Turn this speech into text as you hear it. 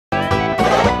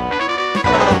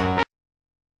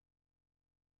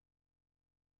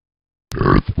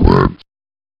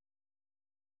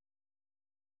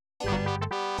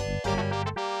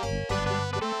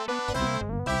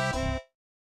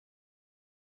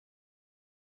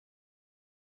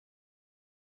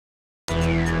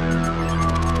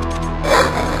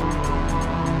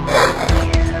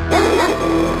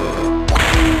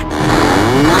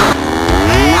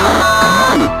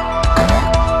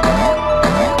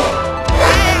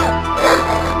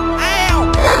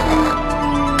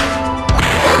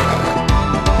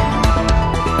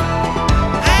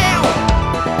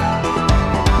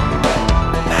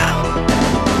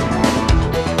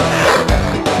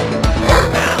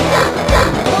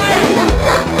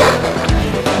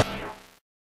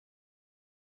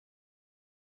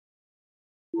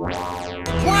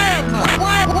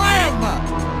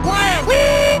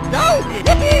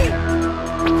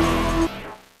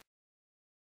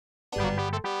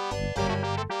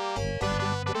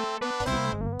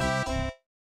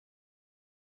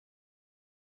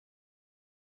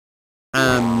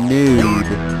I'm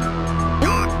nude.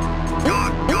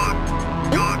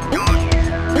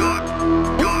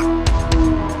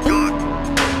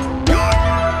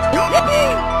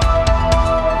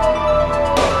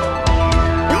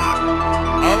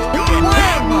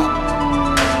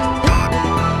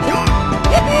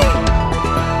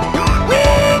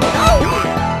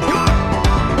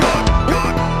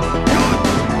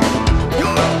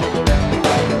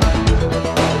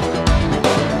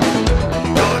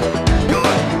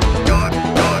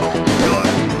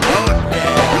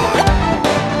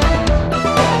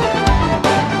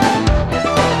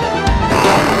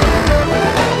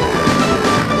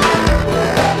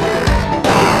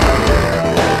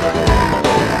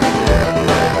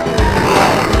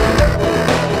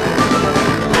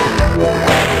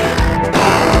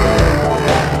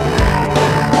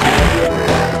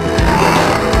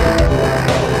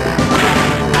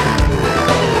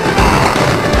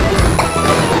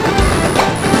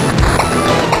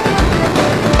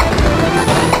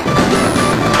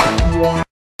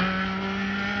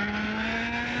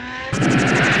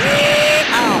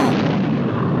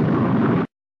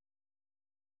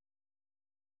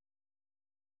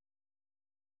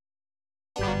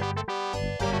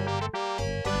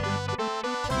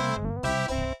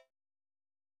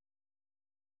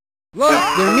 Look,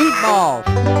 they're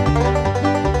meatballs!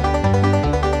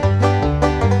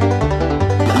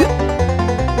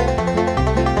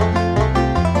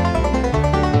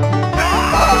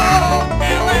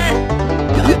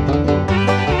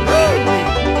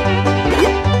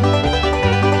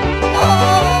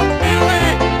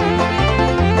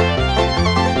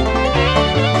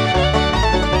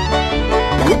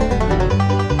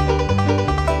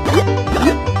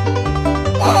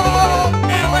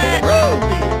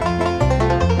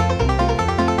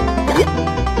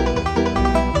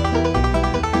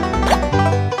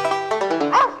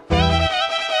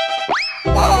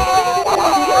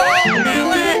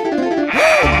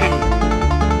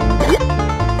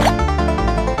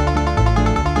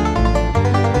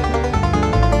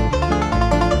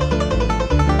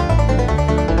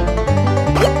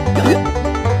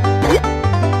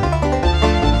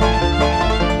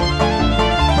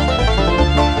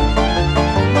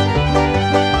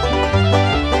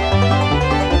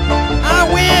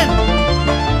 Oh yeah!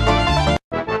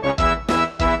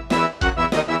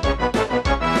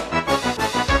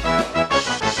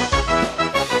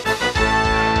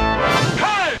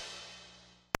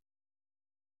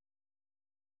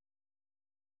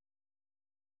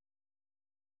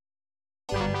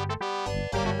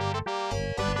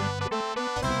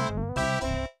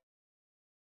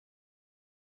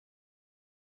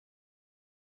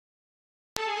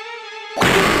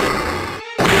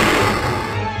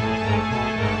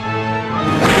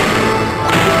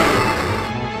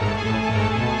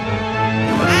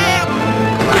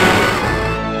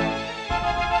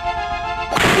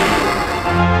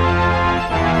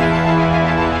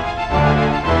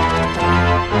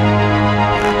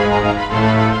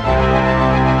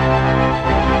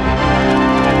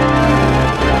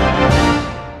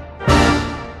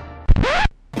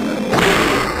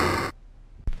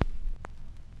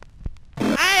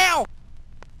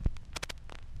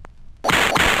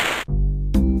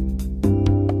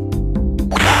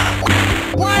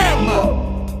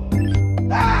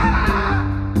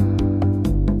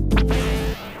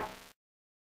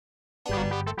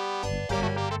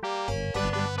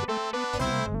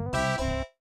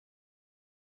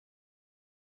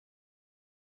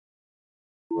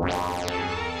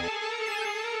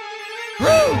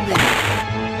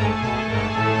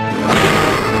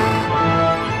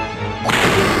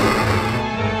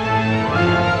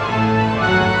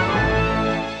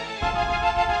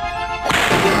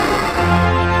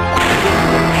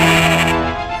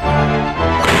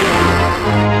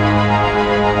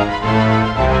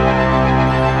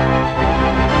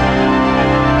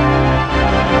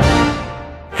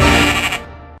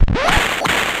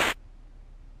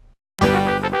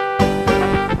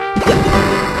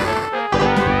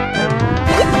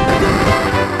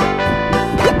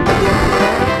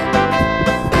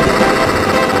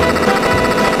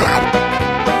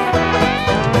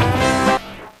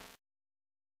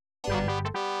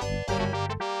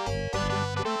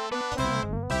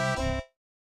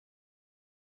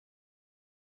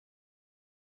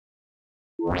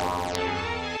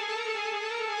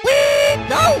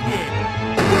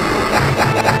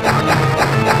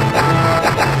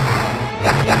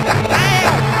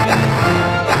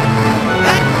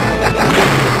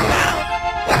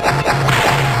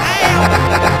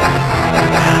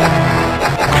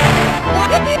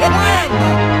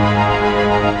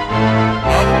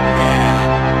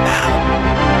 Now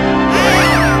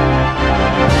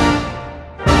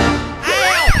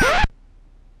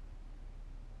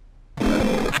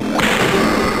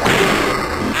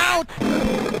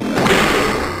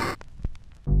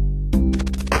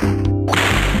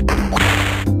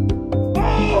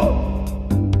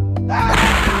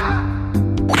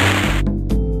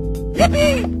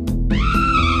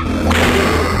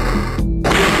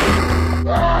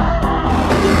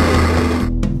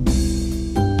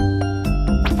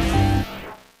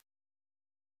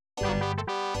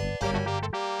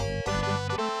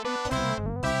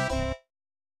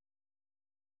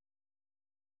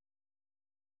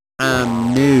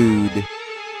I'm nude.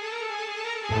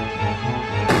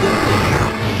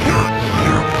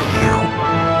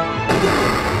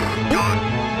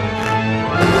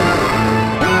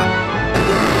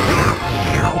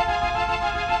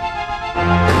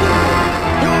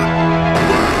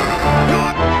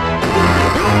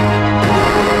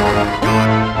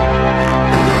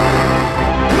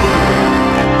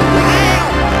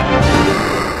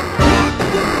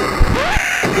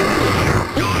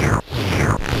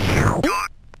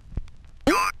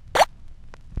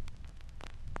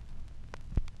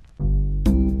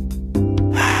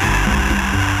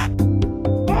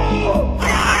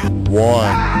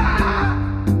 One.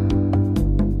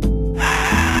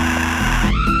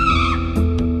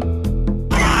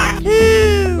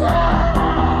 Two.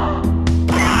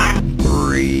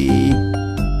 Three.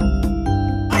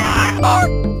 Four.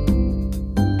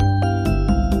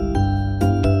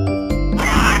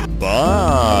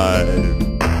 Five.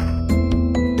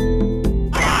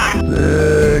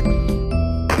 Six.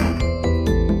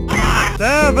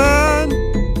 Seven.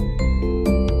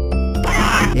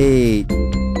 Eight.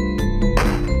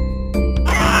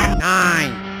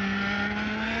 Nine.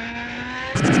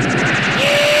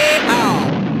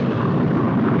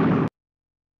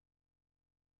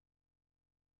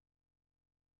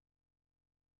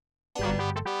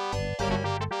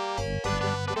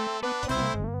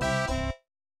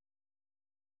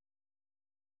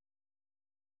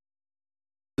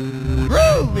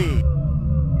 Groovy.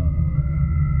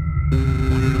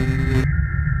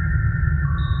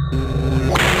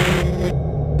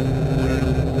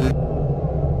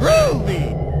 Groovy.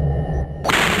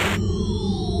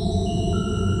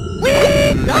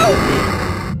 Wee go.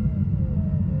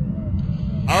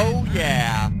 Oh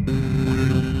yeah.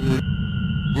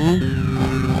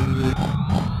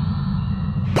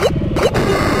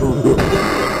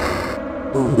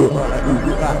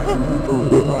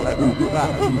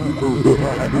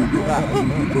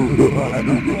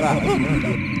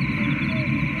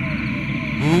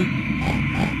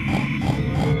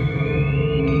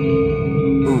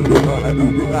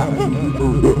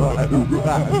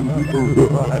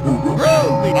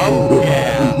 Groovy. Oh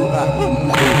yeah.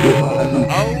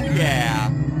 Oh yeah.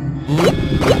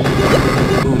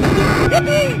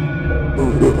 Yippee.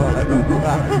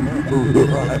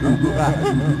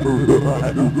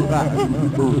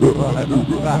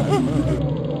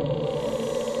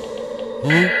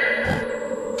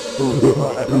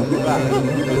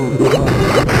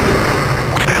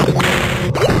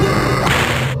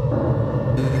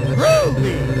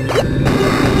 Groovy.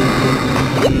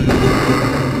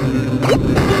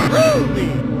 Groovy.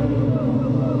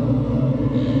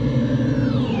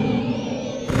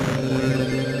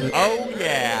 Oh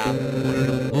yeah.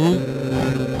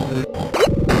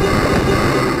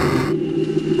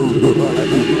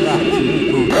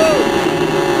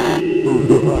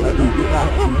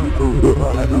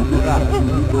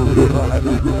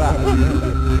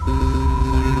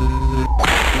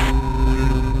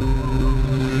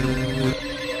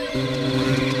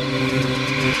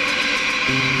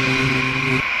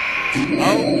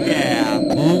 Oh yeah.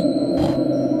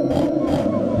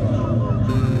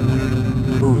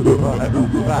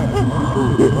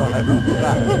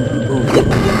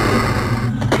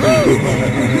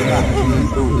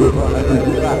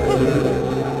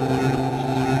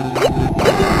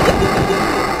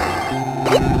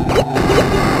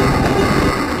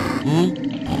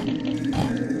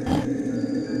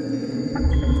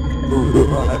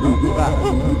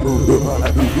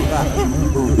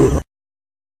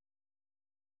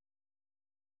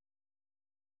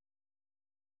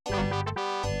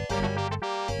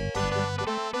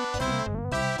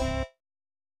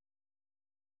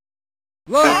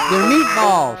 Look, they're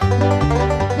meatballs.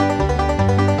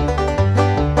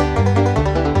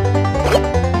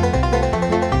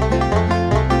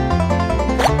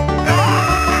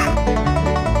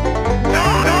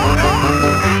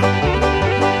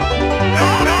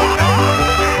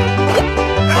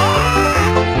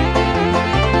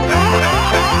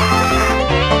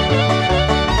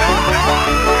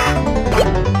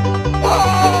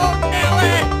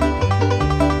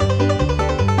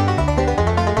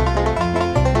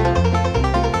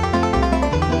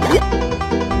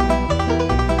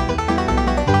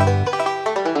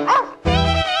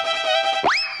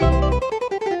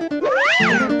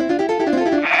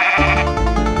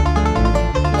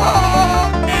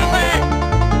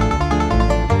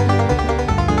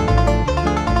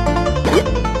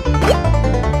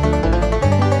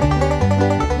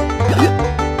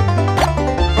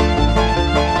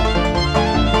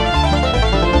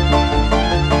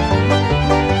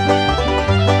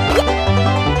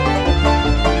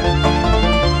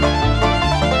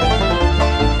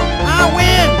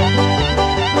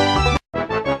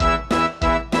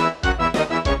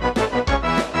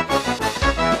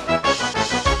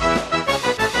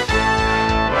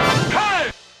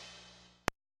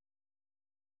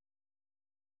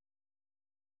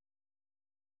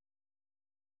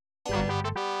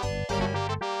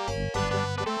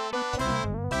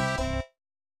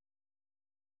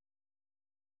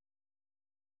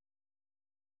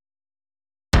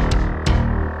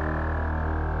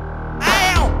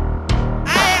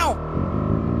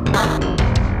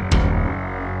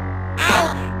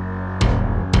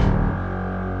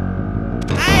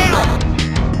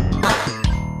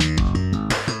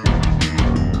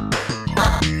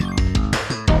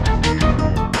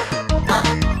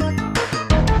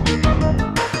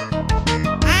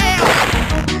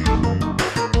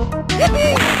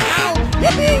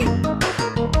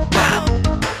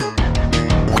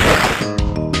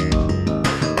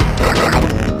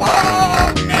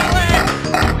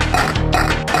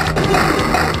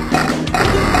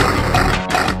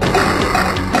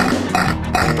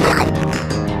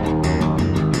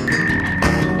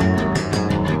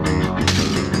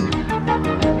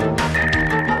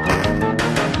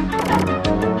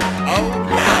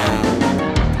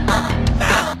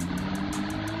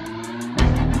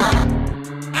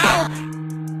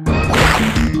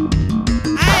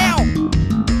 Ow!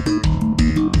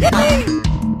 Yippee!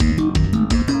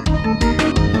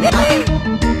 Yippee!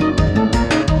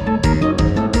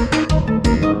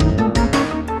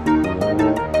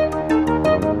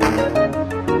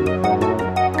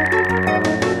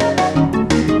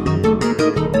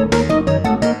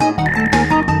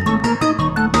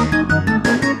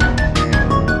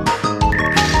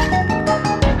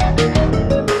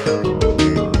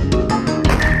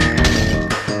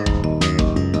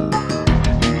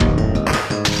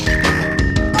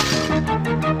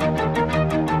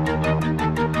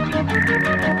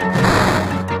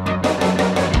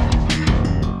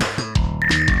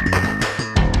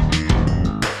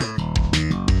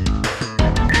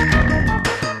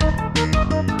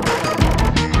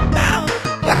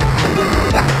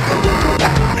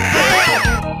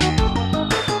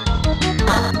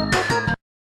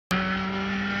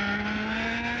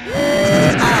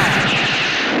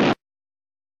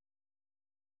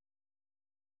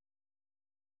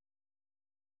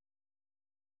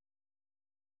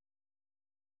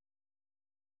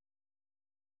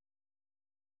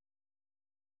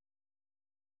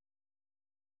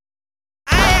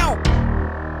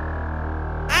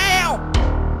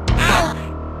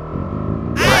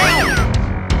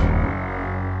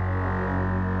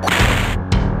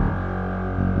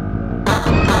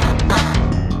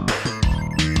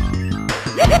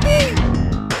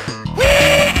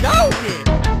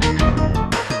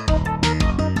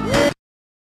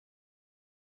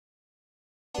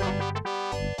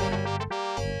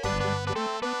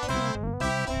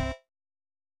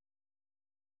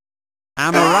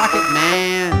 I'm a rocket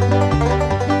man.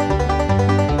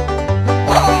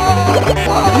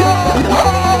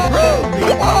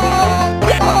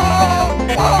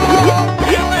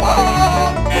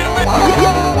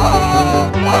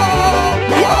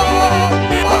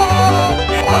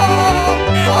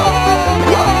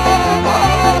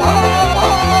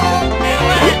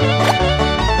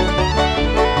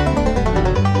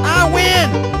 I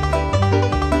win!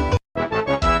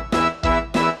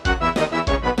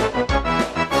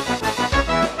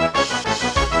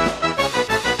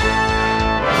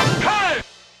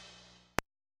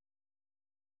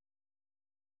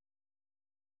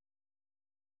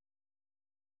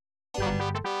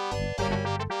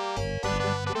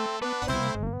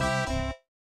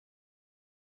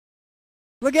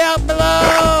 Look out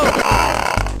below!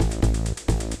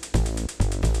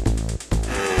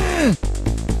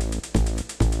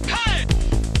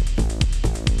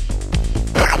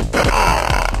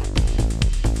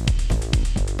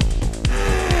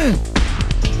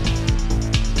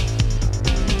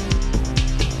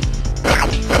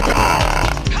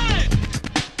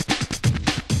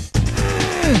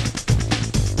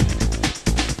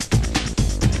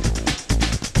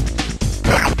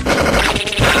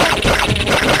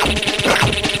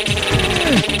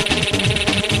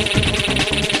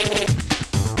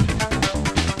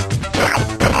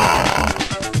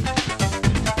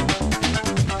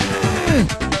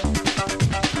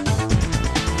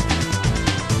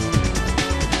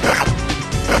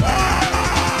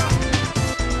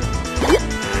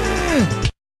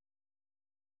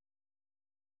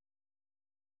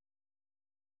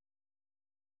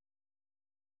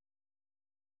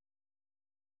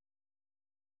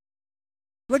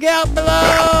 Look out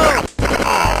below!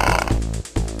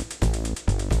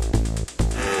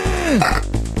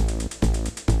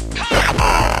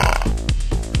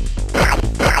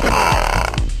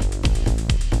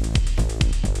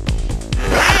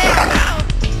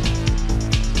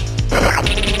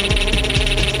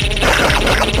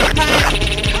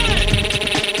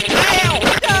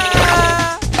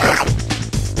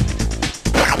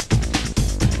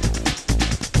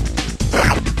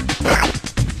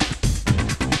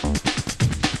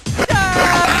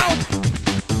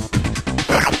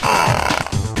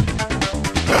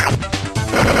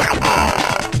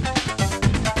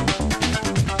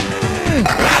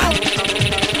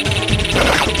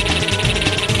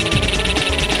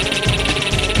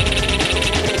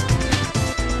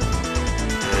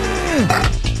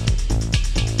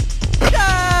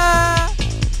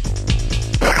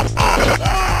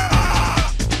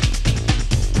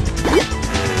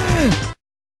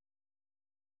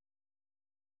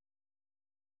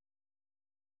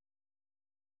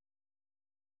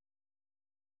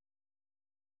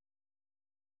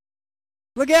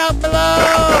 Look out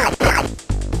below!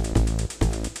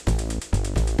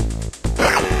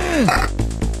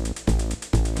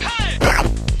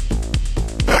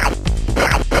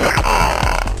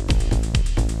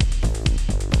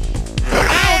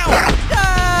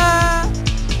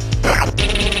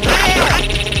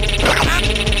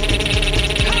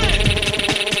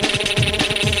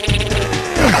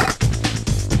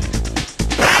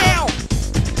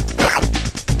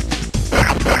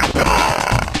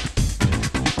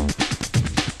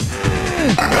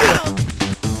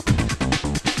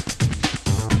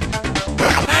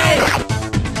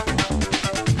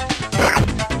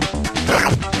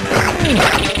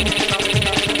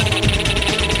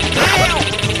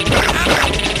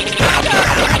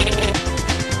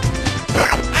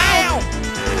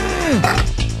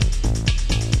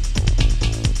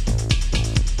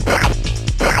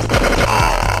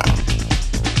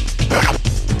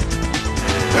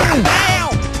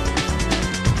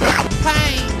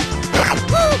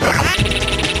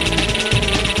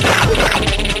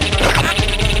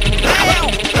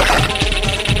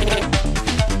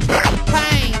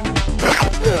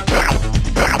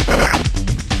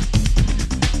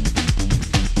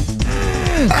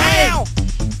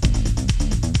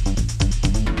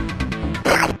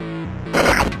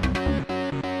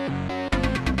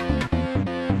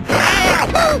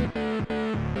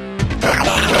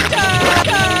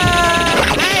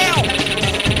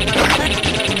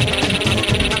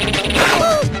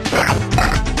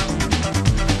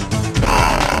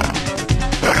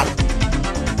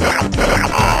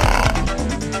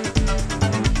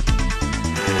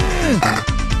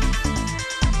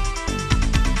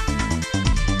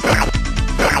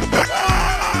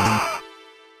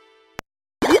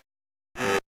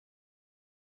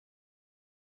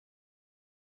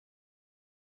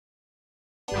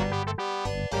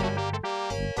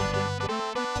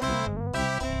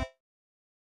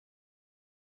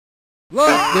 Look,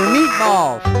 they're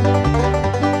meatballs.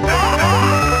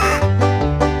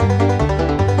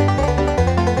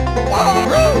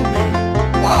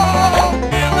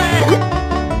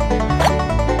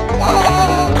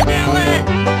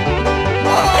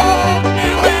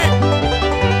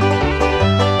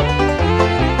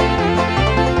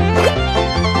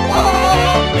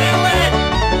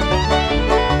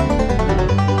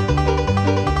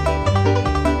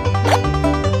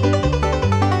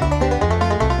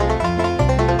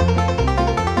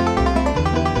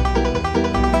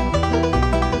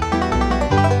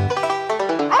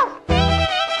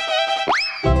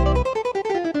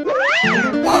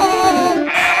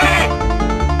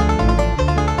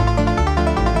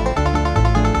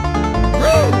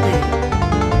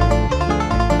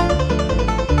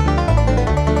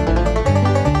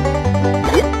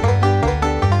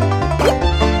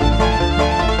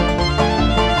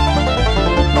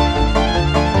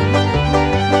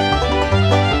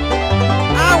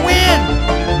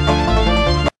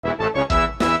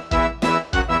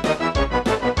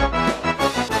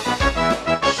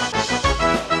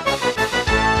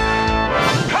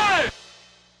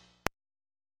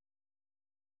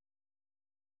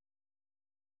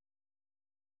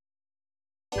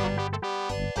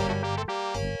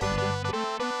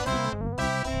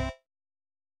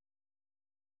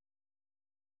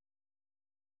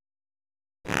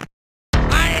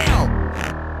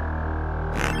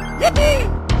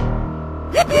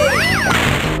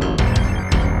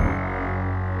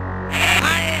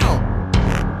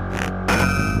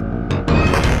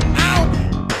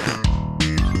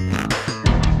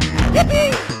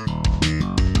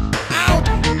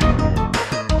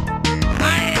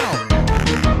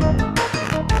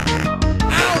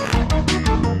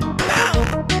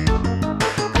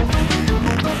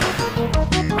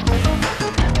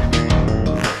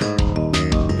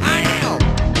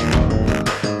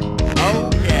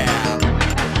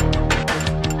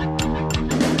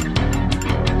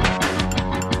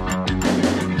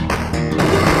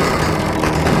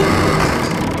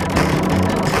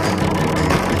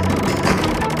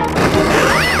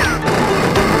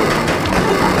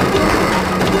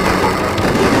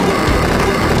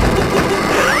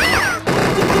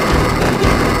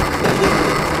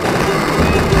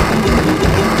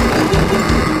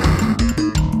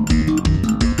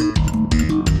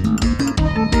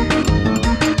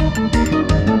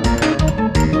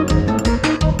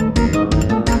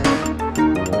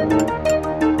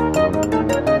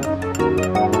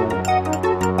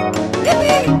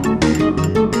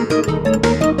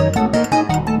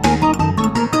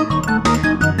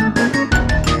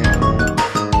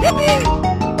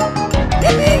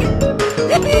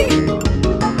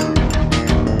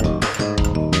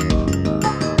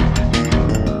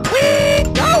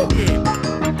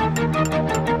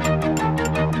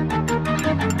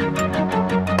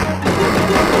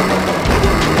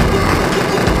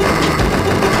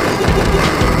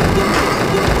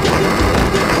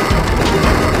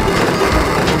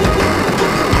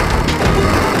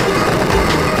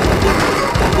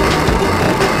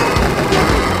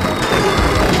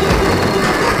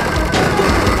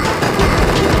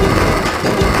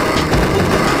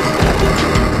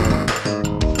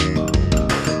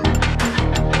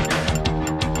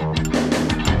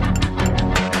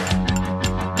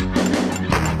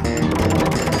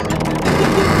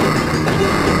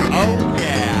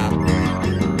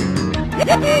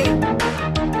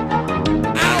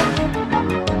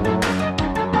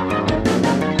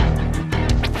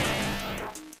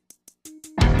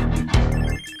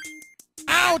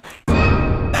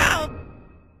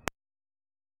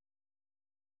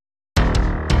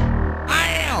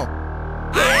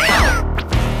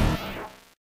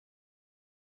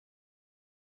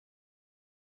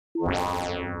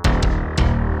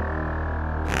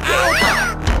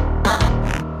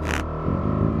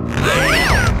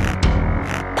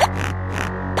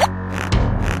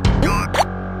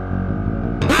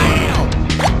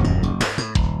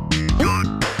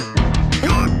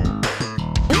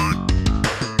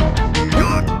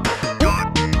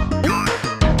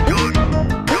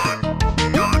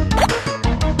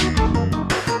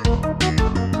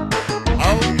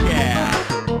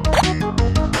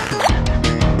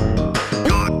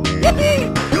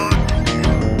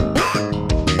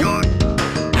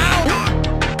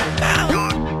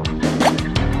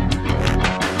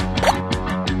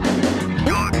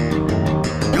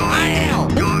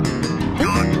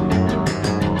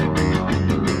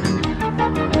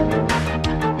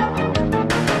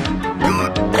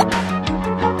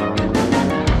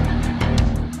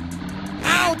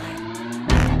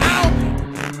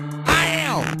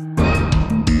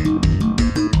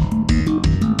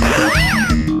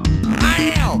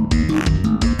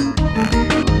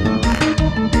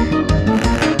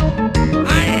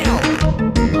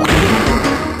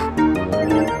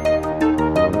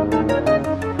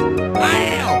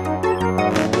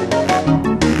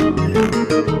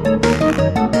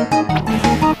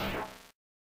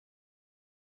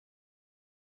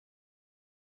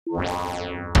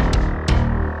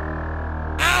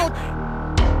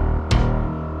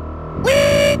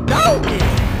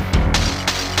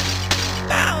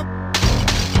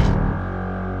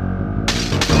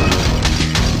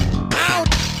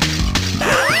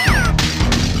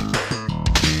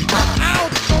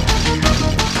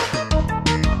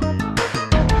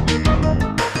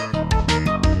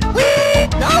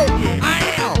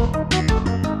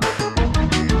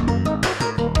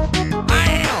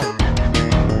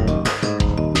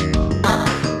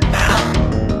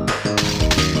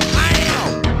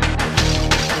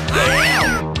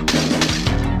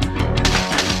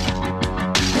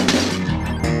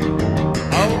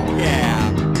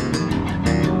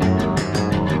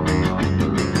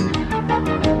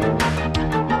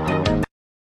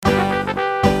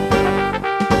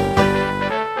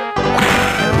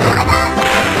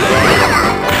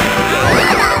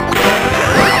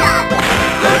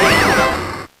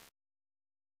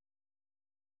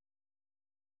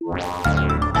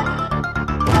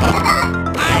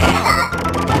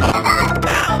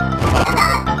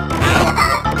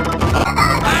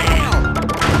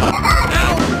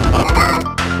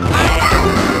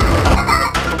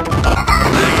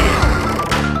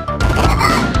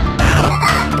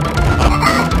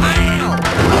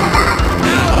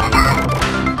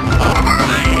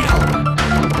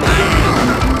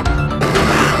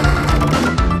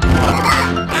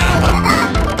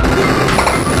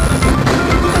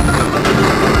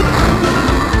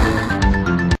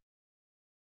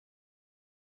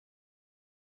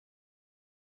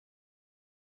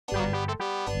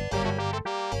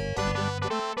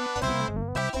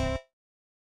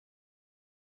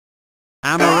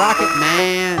 I'm a rocket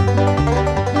man.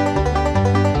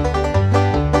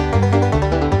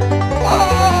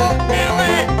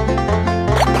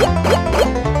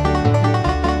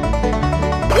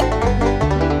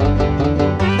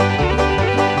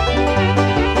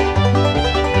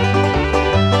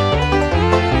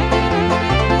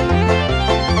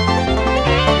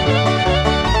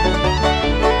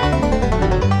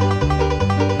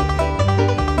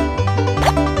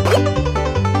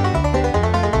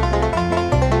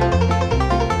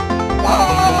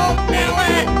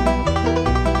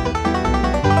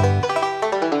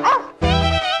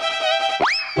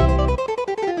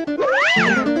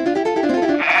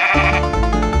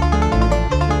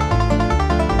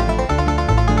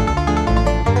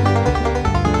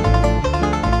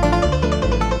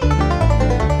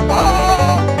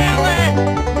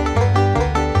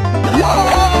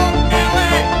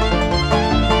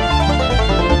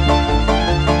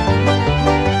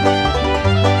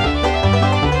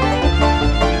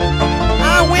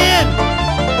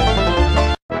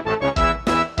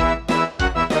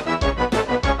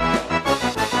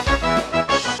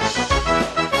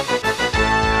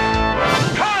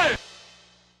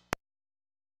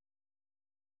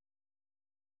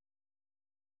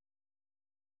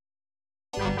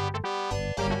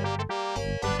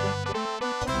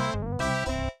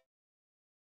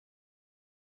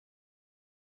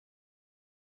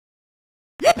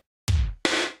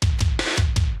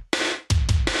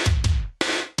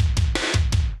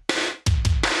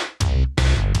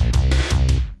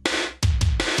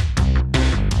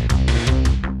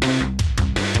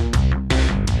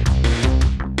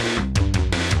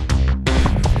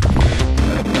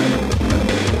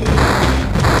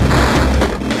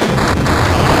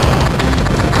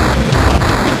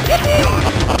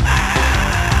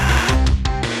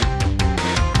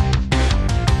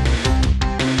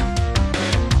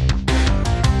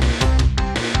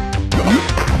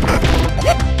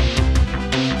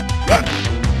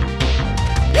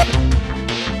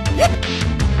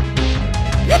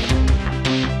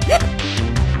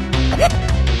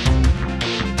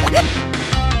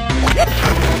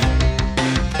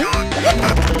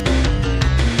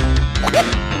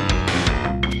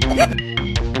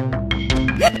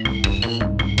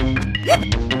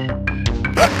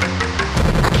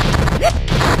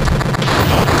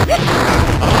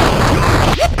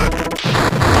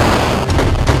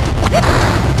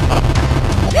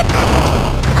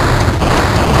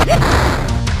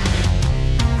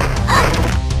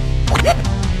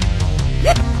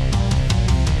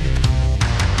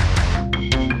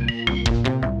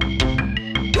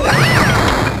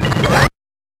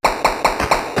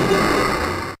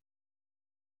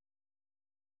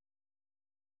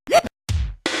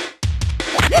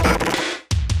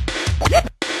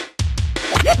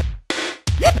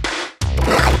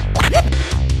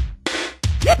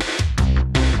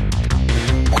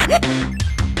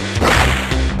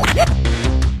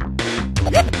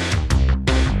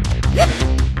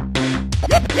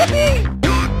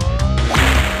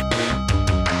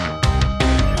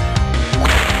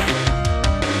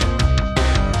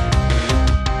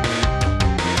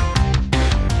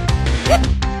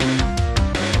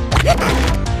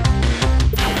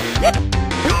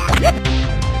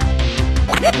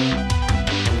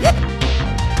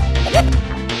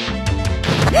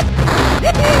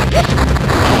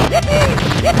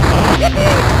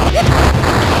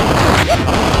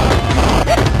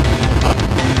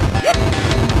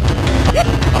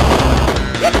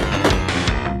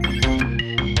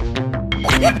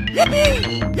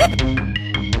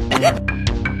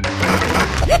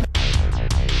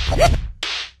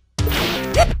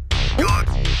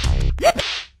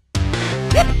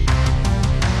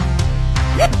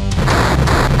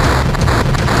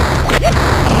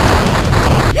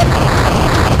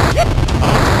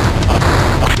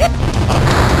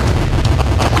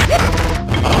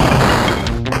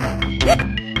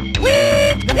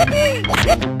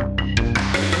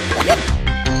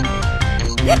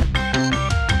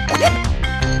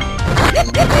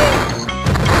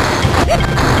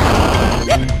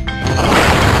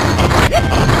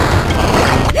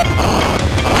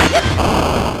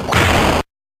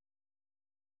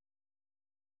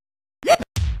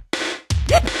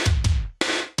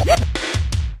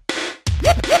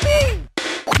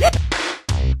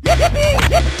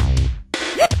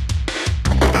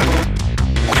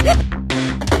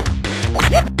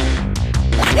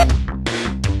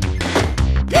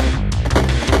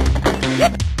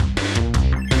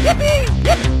 Yippee!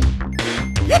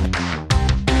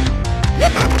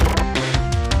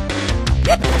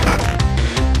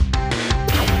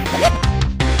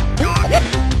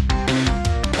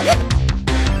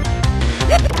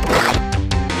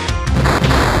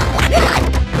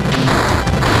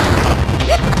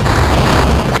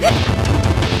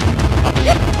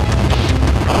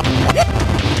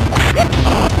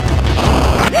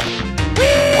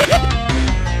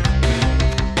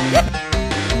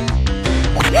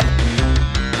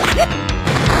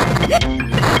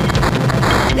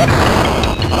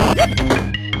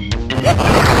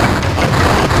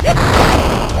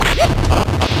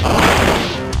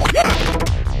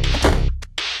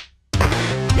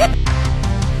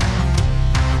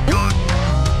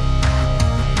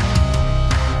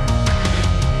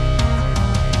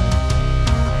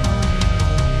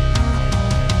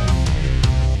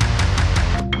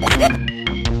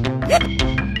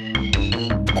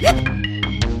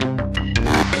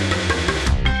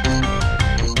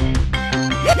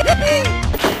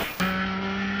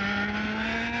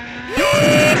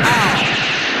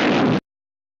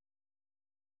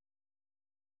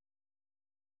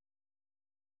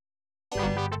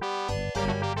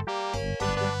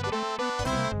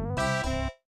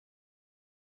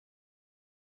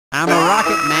 I'm a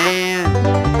rocket man.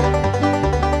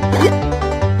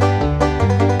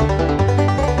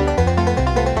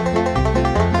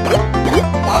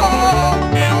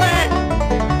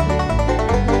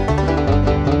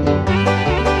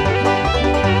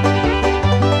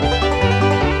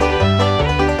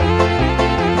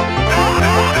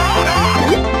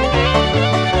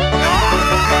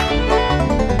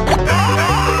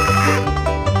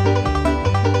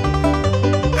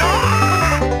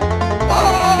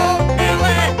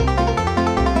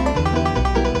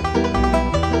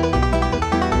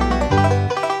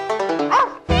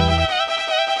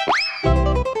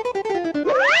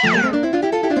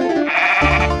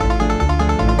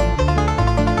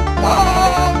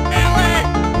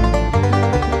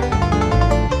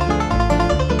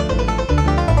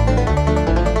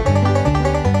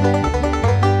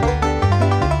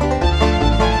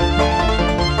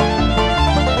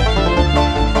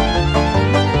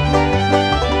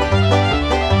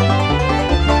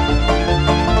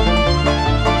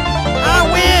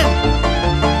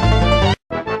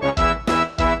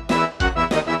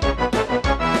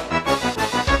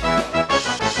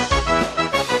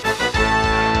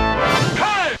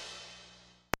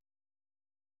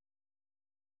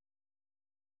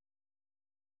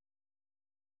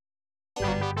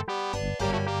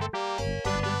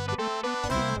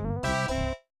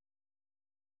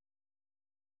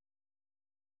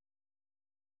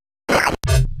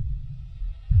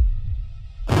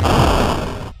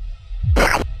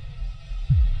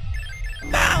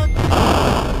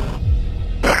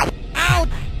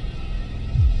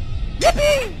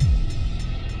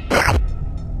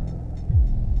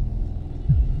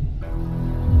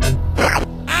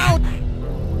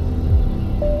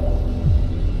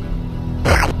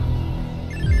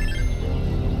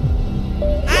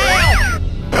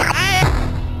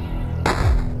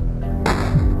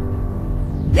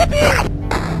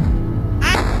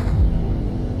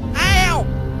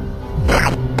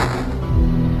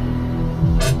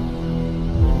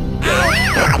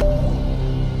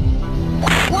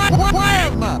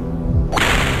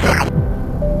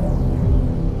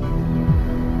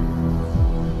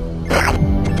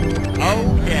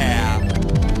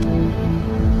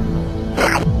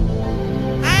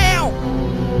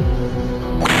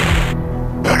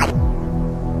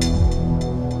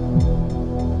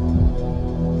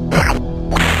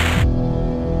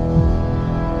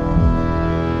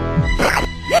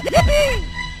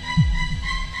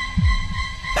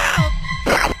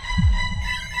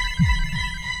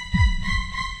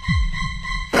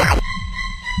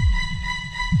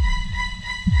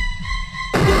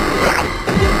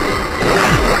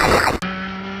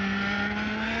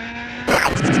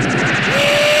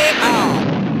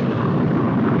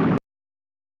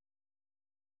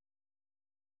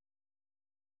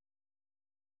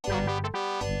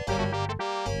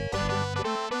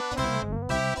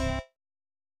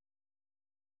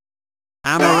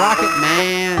 I'm a rocket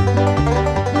man.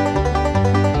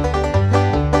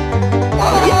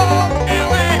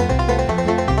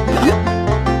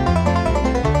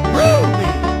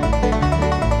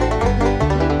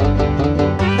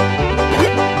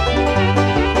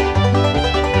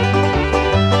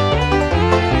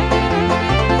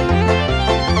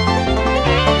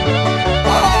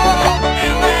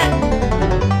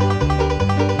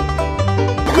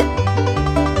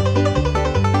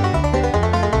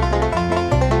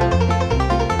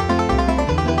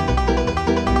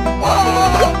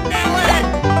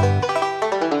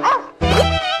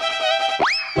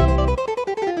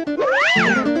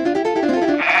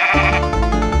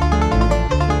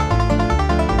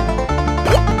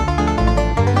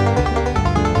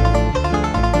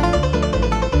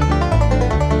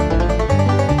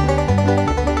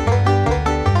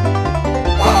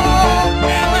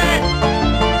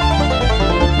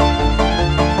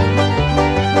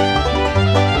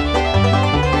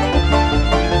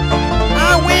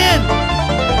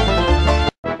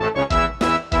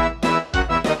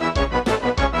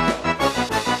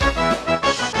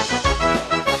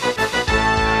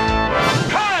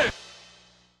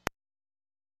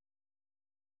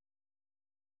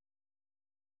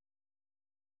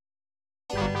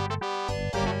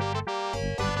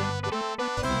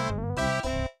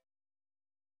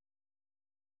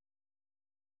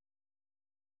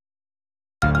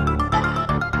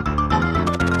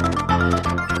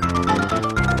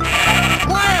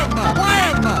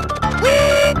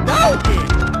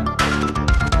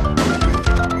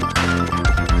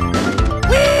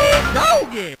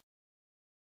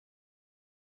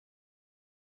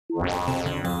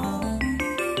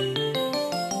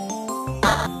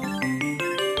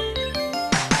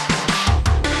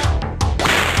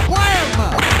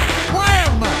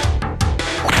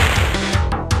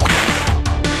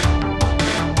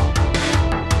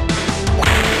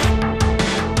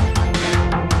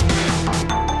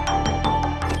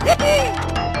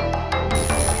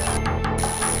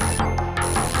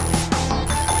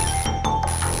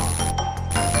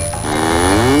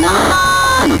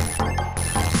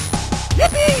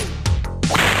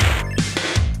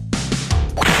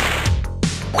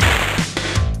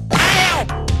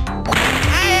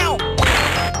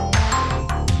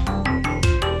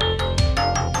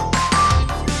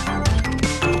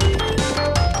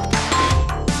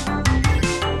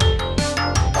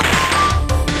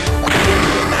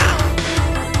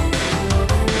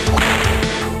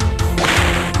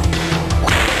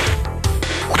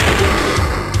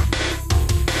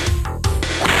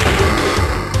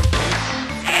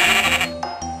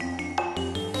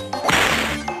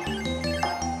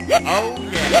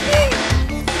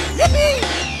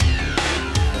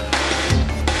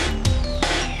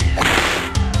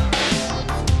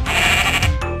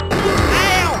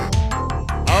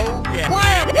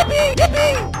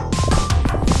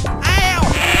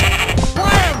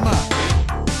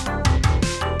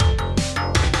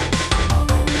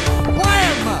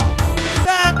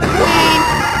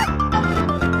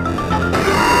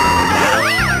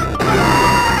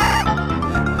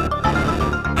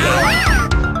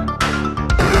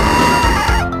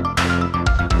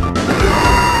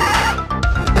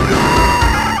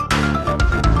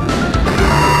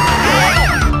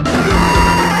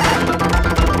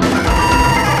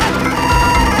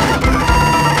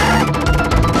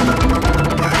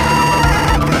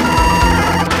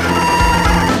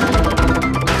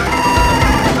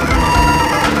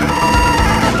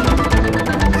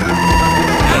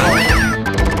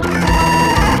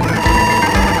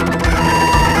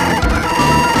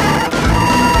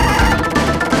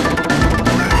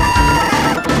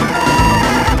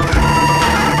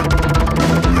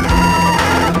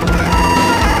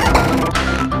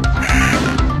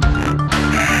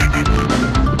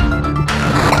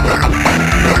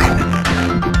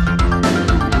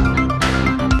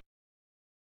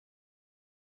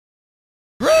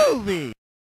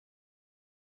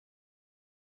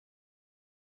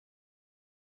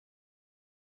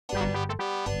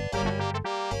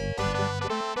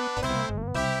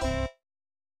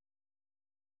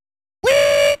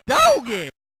 it.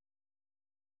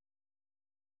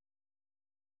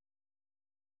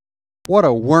 What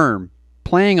a worm.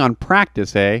 Playing on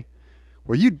practice, eh?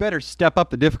 Well, you'd better step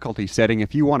up the difficulty setting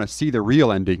if you want to see the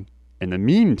real ending. In the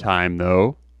meantime,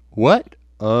 though, what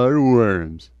are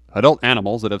worms? Adult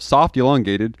animals that have soft,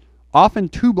 elongated, often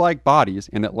tube-like bodies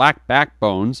and that lack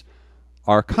backbones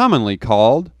are commonly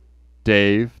called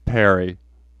Dave Perry.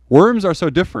 Worms are so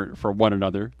different from one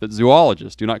another that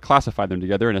zoologists do not classify them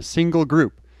together in a single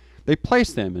group. They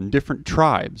place them in different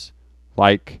tribes,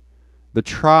 like the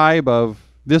tribe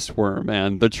of this worm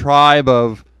and the tribe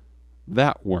of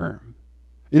that worm.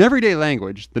 In everyday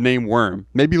language, the name worm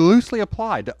may be loosely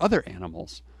applied to other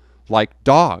animals, like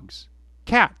dogs,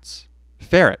 cats,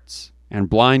 ferrets, and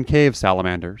blind cave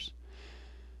salamanders.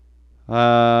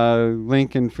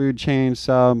 Lincoln food chain,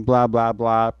 some blah, blah,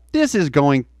 blah. This is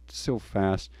going so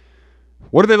fast.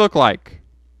 What do they look like?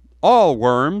 All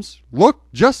worms look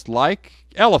just like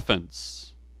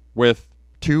elephants, with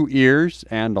 2 ears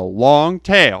and a long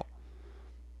tail.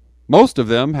 Most of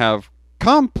them have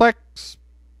complex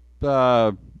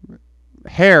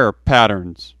hair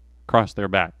patterns across their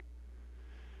back.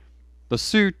 The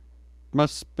suit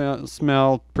must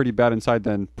smell pretty bad inside.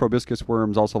 Then proboscis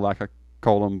worms also lack a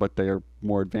colon, but they are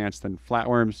more advanced than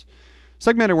flatworms.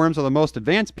 Segmented worms are the most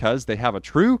advanced because they have a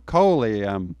true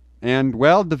coelom and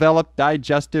well-developed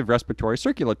digestive, respiratory,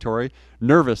 circulatory,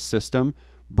 nervous system,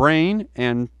 brain,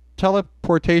 and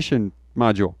teleportation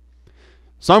module.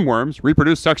 Some worms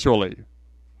reproduce sexually.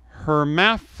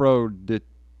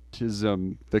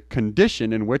 Hermaphroditism, the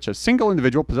condition in which a single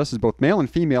individual possesses both male and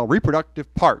female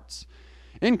reproductive parts.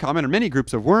 In common are many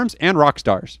groups of worms and rock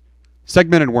stars.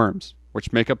 Segmented worms,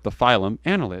 which make up the phylum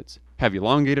Annelids, have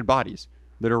elongated bodies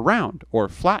that are round or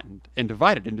flattened and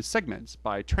divided into segments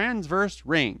by transverse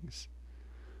rings.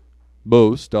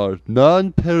 Most are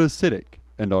non-parasitic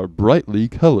and are brightly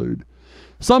colored.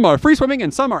 Some are free-swimming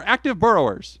and some are active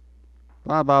burrowers.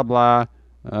 Blah, blah, blah.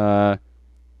 The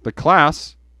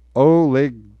class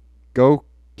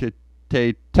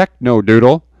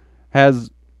Oligoctetechnodoodle has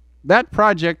that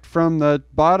project from the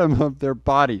bottom of their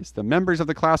bodies. The members of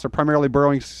the class are primarily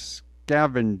burrowing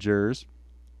scavengers.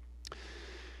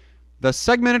 The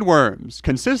segmented worms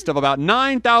consist of about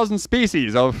 9,000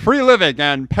 species of free-living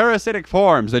and parasitic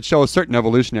forms that show certain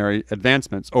evolutionary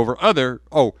advancements over other...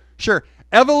 Oh, sure,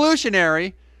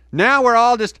 evolutionary. Now we're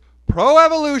all just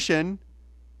pro-evolution.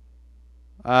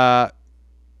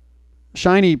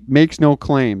 Shiny makes no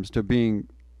claims to being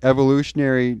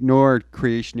evolutionary nor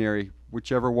creationary,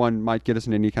 whichever one might get us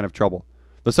in any kind of trouble.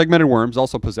 The segmented worms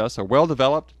also possess a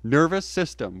well-developed nervous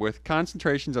system with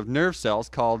concentrations of nerve cells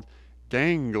called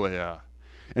ganglia.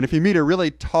 And if you meet a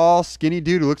really tall, skinny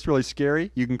dude who looks really scary,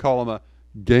 you can call him a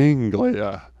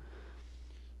ganglia.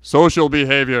 Social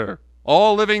behavior.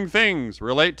 All living things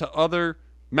relate to other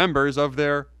members of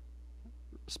their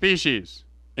species.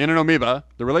 In an amoeba,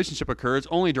 the relationship occurs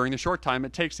only during the short time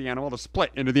it takes the animal to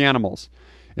split into the animals.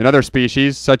 In other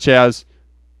species, such as...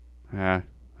 that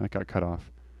got cut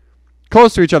off.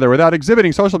 Close to each other without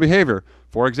exhibiting social behavior.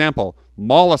 For example,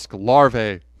 mollusk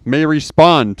larvae may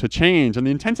respond to change in the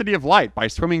intensity of light by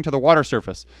swimming to the water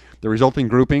surface. The resulting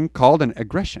grouping, called an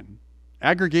aggregation.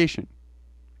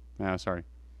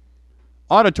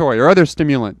 Auditory or other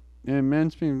stimulant.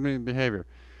 Immense behavior.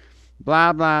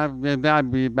 Blah, blah, blah, blah,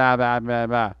 blah, blah, blah,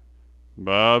 blah.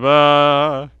 Ba,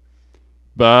 ba.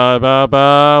 Ba, ba,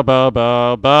 ba, ba,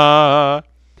 ba, ba.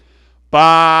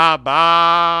 Ba,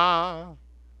 ba.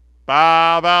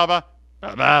 Ba, ba, ba.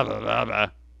 Ba, ba, ba, ba,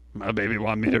 ba. My baby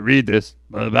wanted me to read this.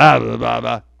 Ba, ba, ba, ba,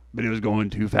 ba. But it was going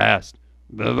too fast.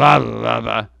 Ba, ba, ba, ba,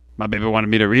 ba. My baby wanted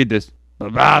me to read this.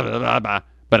 Ba, ba, ba, ba, ba.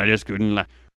 But I just couldn't.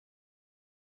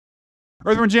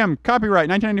 Earthworm Jim, copyright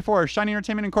 1994, Shiny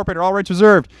Entertainment Incorporated, all rights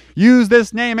reserved. Use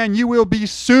this name and you will be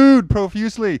sued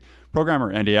profusely.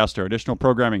 Programmer, Andy Astor. Additional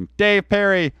programming, Dave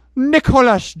Perry,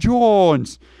 Nicholas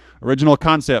Jones. Original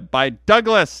concept by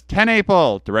Douglas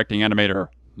Tenaple. Directing animator,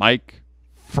 Mike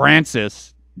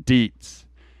Francis Dietz.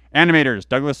 Animators,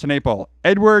 Douglas Tenaple,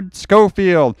 Edward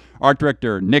Schofield. Art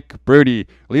director, Nick Brody.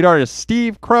 Lead artist,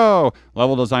 Steve Crow.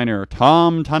 Level designer,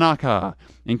 Tom Tanaka.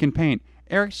 Ink and paint,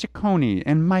 Eric Ciccone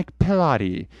and Mike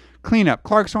Pilati. Cleanup,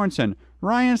 Clark Sorensen,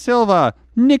 Ryan Silva,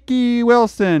 Nikki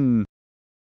Wilson.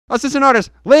 Assistant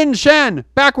artist, Lin Shen.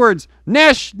 Backwards,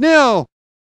 Nesh Nil.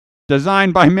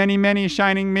 Designed by Many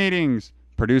Shining Meetings.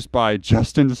 Produced by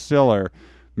Justin Siller.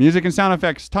 Music and sound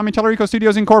effects, Tommy Tellerico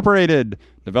Studios Incorporated.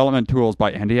 Development tools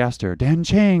by Andy Astor, Dan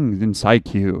Chang, and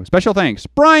PsyQ. Special thanks,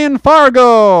 Brian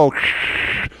Fargo,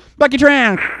 Becky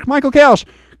Tran, Michael Kelsch,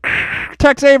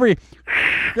 Tex Avery,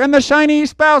 and the shiny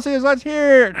spouses. Let's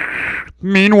hear it.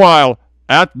 Meanwhile,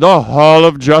 at the Hall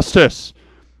of Justice.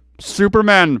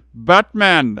 Superman,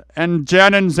 Batman, and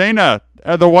Jan and Zena,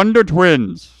 the Wonder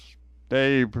Twins.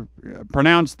 They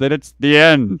pronounce that it's the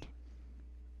end.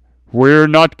 We're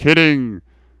not kidding.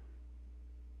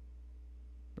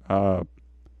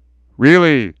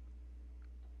 Really?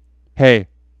 Hey,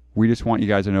 we just want you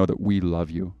guys to know that we love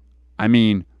you. I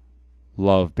mean,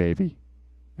 love, baby.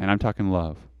 And I'm talking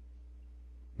love.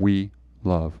 We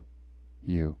love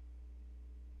you.